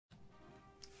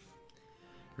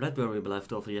Right where we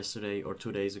left off yesterday or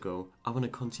 2 days ago, I want to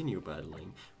continue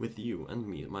battling with you and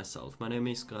myself. My name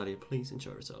is Glyzkore, please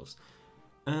enjoy yourselves.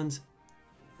 And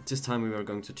this time we are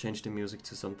going to change the music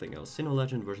to something else.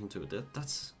 Legend version 2,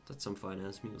 that's some fine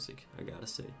ass music, I gotta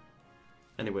say.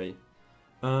 Anyway,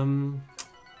 oh,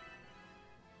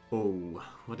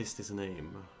 what is this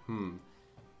name?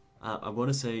 I want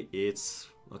to say it's,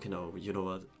 okay, no, you know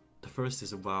what, the first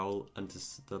is a vowel and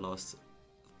the last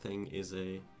thing is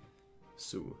a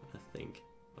Su, I think,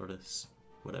 or this,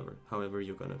 whatever, however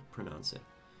you're gonna pronounce it.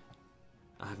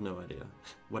 I have no idea.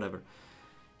 Whatever.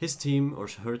 His team, or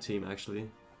her team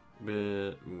actually,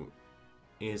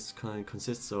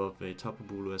 consists of a Tapu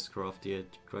Bulu, a Scrafty, a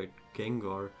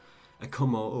Gengar, a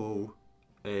Kommo-o,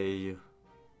 a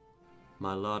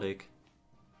Milotic,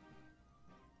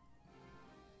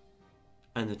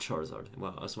 and a Charizard.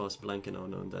 Wow, I was blanking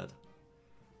on that.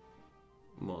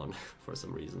 Mon for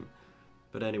some reason.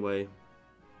 But anyway,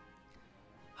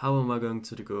 how am I going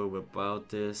to go about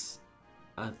this?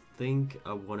 I think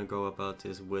I want to go about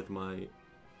this with my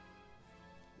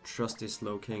trusty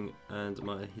Slowking and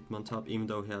my Hitmontop, even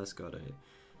though he has got a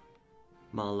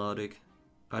Milotic.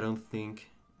 I don't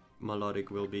think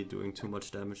Milotic will be doing too much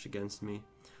damage against me.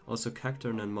 Also,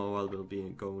 Cacturne and Mawile will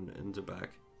be going in the back.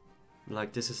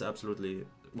 Like, this is absolutely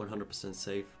 100%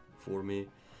 safe for me.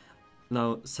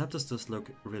 Now, Zapdos does look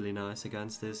really nice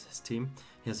against his team.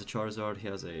 He has a Charizard, he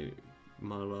has a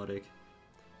Milotic,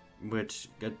 which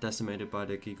get decimated by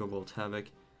the Gigavolt Havoc.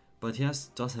 But he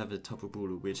does have a Tapu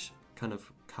Bulu, which kind of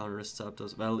counters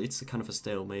Zapdos. Well, it's a kind of a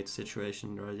stalemate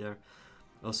situation right there.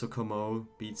 Also, Kommo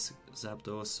beats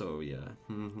Zapdos, so yeah,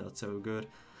 not so good.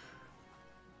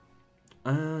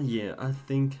 Yeah, I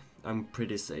think I'm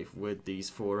pretty safe with these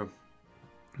four.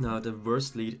 Now, the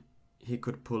worst lead he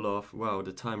could pull off. Wow,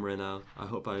 the time ran out. I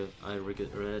hope I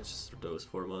registered those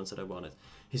 4 months that I wanted.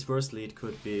 His worst lead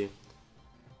could be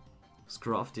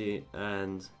Scrafty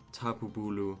and Tapu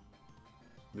Bulu,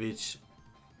 which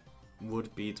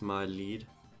would beat my lead.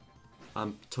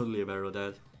 I'm totally aware of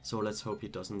that, so let's hope he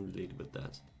doesn't lead with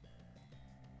that.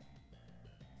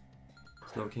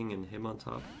 Slowking and him on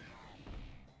top.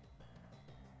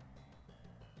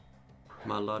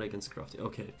 Milotic and Scrafty.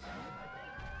 Okay.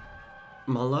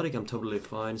 Milotic I'm totally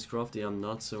fine, Scrafty I'm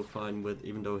not so fine with,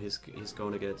 even though he's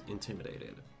going to get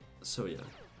intimidated. So yeah,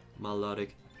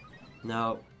 Milotic.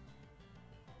 Now,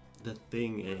 the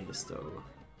thing is though...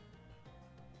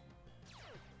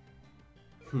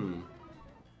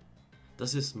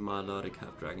 Does this Milotic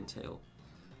have Dragon Tail?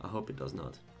 I hope it does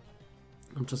not.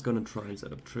 I'm just gonna try and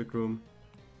set up Trick Room.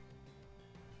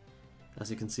 As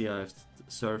you can see, I have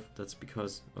Surf, that's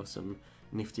because of some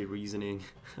nifty reasoning.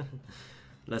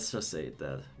 Let's just say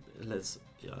that.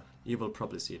 Yeah, you will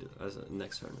probably see it as a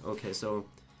next turn. Okay, so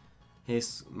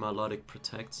his Milotic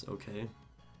protects, okay.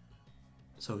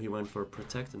 So he went for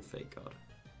Protect and Fake Out.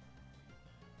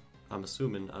 I'm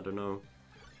assuming, I don't know,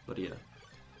 but yeah.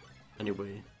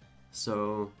 Anyway,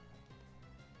 so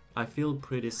I feel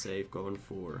pretty safe going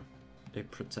for a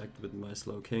Protect with my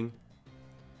Slowking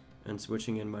and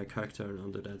switching in my Cacturne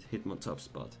under that Hitmontop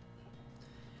spot.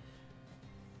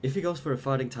 If he goes for a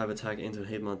fighting type attack into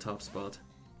Hitmontop spot,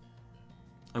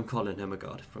 I'm calling him a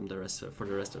god for the rest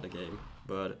of the game,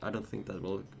 but I don't think that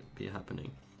will be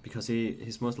happening because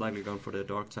he's most likely going for the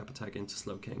dark type attack into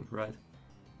Slowking, right?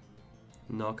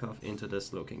 Knockoff into the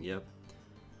Slowking, yep.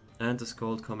 And the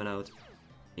Scald coming out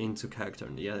into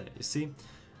Cacturne. Yeah, you see,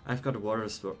 I've got a Water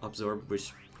Absorb,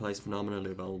 which plays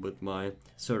phenomenally well with my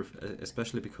Surf,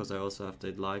 especially because I also have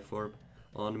the Life Orb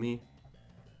on me.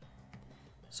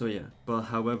 So yeah, but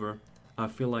however, I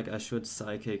feel like I should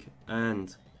Psychic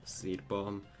and Seed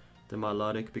Bomb the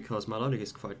Milotic, because Milotic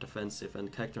is quite defensive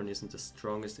and Cacturne isn't the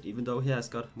strongest, even though he has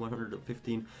got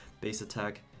 115 base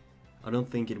attack. I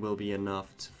don't think it will be enough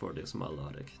for this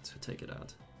Milotic to take it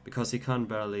out, because he can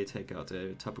barely take out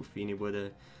a Tapu Fini with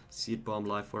a Seed Bomb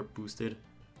Life Orb boosted.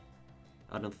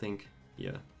 I don't think,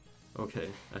 yeah. Okay,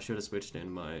 I should have switched in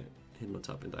my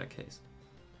Hitmontop in that case.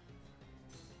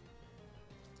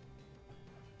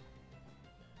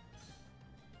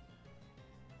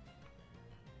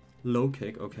 Low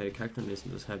kick, okay, Cacturne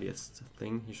isn't his heaviest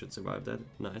thing, he should survive that,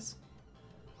 nice.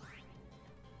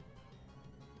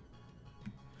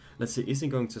 Let's see, is he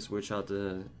going to switch out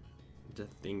the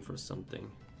thing for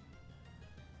something?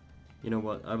 You know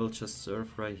what, I will just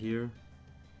Surf right here.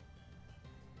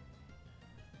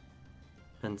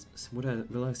 And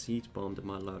will I Seed Bomb the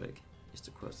Milotic, is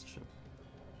the question.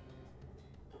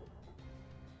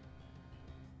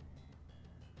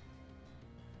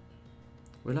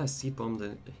 Will I Seed Bomb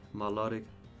the Milotic,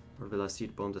 or will I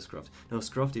Seed Bomb the Scrafty? No,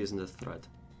 Scrafty isn't a threat,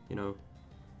 you know.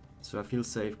 So I feel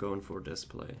safe going for this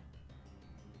play.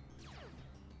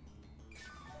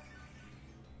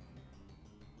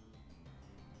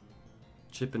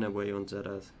 Chipping away on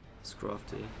that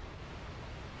Scrafty.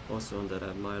 Also on that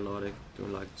Milotic,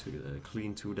 doing like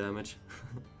clean 2 damage.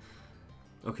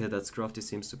 Okay, that Scrafty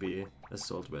seems to be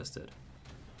assault vested.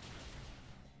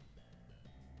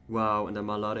 Wow, and the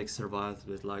Milotic survived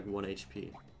with like 1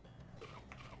 HP.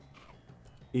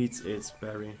 Eats its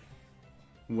berry.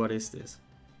 What is this?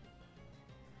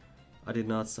 I did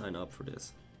not sign up for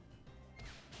this.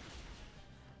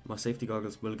 My safety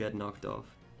goggles will get knocked off.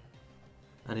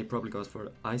 And he probably goes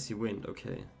for Icy Wind,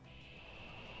 okay.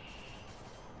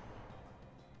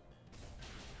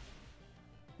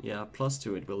 Yeah,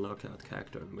 +2 it will knock out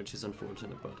Cacturn, which is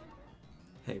unfortunate, but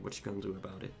hey, what you gonna do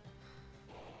about it?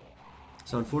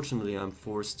 So unfortunately I'm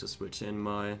forced to switch in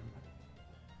my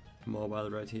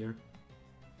mobile right here.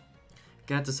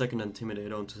 Get the second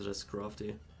Intimidate onto the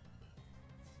Scrafty.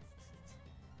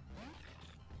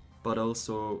 But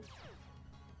also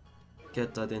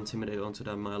get that Intimidate onto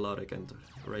that Milotic and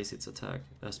raise its attack,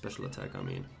 special attack I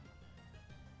mean.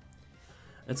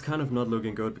 It's kind of not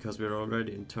looking good because we're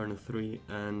already in turn 3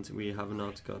 and we have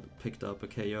not got picked up a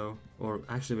KO, or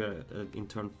actually we're in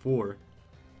turn 4.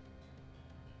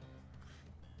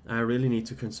 I really need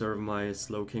to conserve my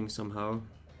Slow King somehow.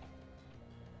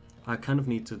 I kind of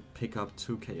need to pick up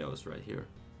 2 KOs right here,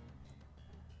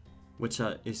 which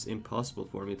is impossible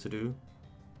for me to do.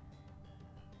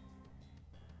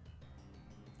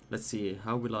 Let's see,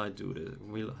 how will I do this?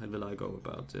 How will I go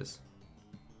about this?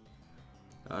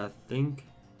 I think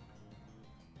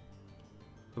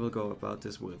I will go about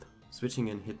this with switching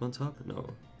in Hitmontop? No.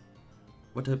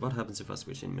 What happens if I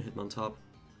switch in Hitmontop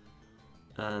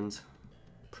and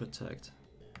protect?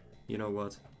 You know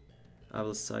what? I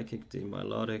will Psychic the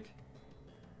Milotic,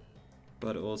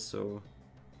 but also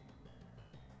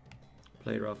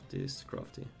play rough this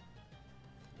Scrafty.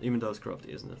 Even though Scrafty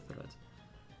isn't a threat.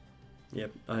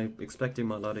 Yep, I'm expecting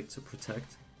Milotic to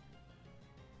protect.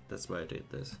 That's why I did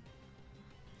this.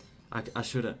 I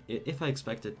should have, if I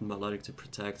expected Milotic to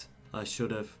protect, I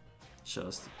should have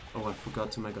just, oh I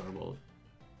forgot to Mega Evolve.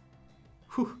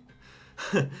 Whew.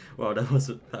 Wow, that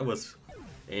was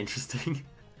interesting.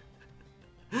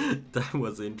 That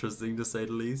was interesting to say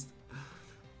the least.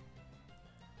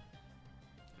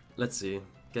 Let's see,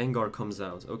 Gengar comes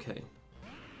out, okay.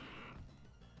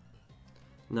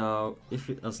 Now,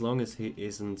 as long as he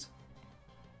isn't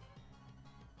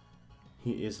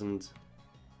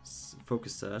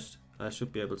focus sashed, I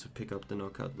should be able to pick up the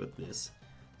knockout with this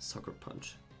Sucker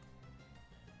Punch.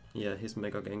 Yeah, he's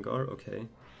Mega Gengar, okay.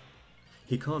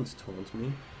 He can't taunt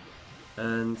me,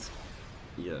 and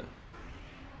yeah,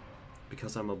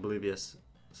 because I'm Oblivious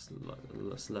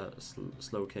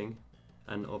Slow King,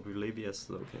 and Oblivious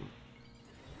Slow King.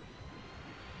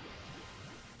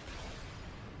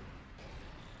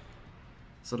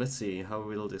 So let's see, how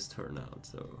will this turn out?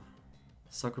 So,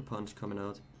 Sucker Punch coming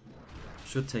out.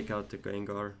 Should take out the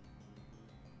Gengar.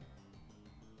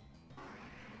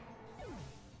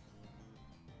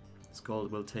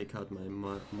 Scald will take out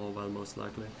my mobile most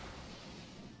likely.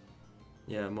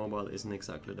 Yeah, mobile isn't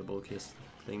exactly the bulkiest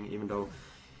thing, even though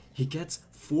he gets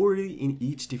 40 in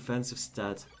each defensive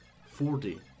stat.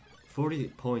 40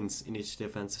 points in each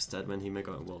defensive stat when he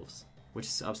Mega Evolves, which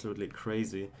is absolutely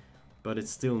crazy, but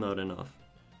it's still not enough.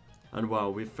 And wow,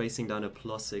 we're facing down a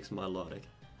 +6 Milotic.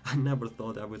 I never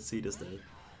thought I would see this day.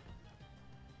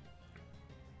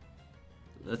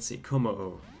 Let's see,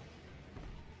 Como.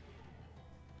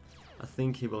 I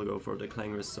think he will go for the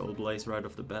Clangor's Soul Blaze right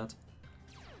off the bat.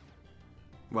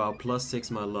 Wow,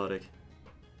 +6 Milotic.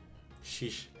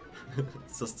 Sheesh.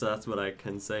 So that's what I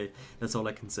can say. That's all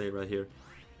I can say right here.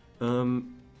 So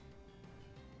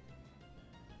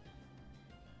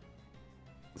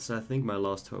I think my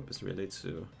last hope is really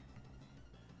to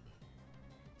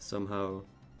somehow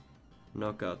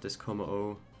knock out this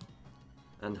Como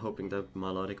and hoping that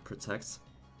Milotic protects.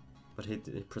 But he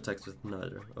protects with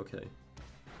neither, okay.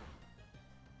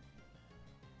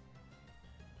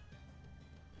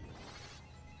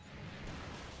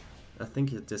 I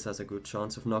think this has a good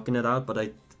chance of knocking it out, but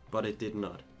it did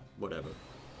not. Whatever.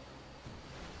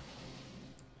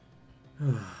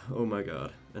 Oh my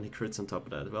god. And he crits on top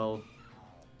of that. Well,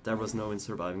 there was no in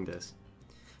surviving this.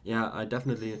 Yeah, I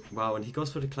definitely... Wow, and he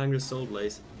goes for the Clangor's Soul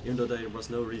Blaze, even though there was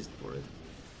no reason for it.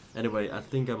 Anyway, I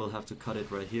think I will have to cut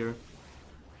it right here.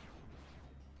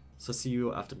 So see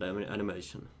you after the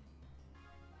animation.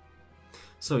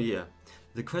 So yeah,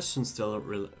 the question still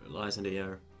lies in the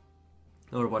air.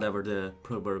 Or whatever the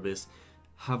proverb is.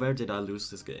 Where did I lose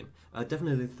this game? I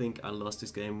definitely think I lost this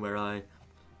game where I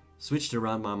switched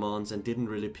around my mons and didn't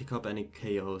really pick up any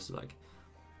KOs.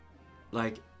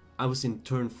 Like I was in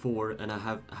turn 4 and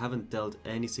I haven't dealt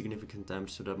any significant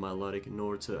damage to that Milotic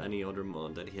nor to any other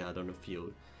mon that he had on the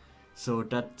field. So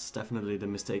that's definitely the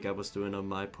mistake I was doing on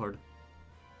my part.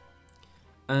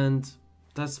 And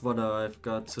that's what I've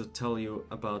got to tell you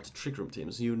about Trick Room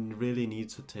teams. You really need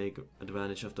to take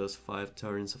advantage of those 5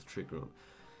 turns of Trick Room.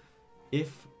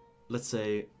 If, let's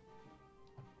say,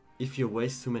 if you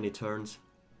waste too many turns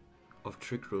of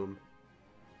Trick Room,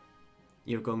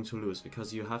 you're going to lose,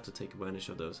 because you have to take advantage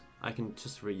of those. I can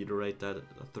just reiterate that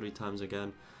 3 times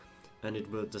again, and it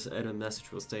will, this edit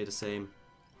message will stay the same.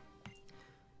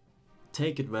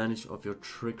 Take advantage of your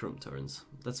Trick Room turns.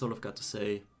 That's all I've got to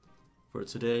say for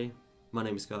today. My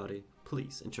name is Gotti.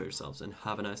 Please enjoy yourselves and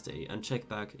have a nice day, and check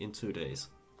back in 2 days.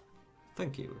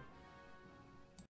 Thank you.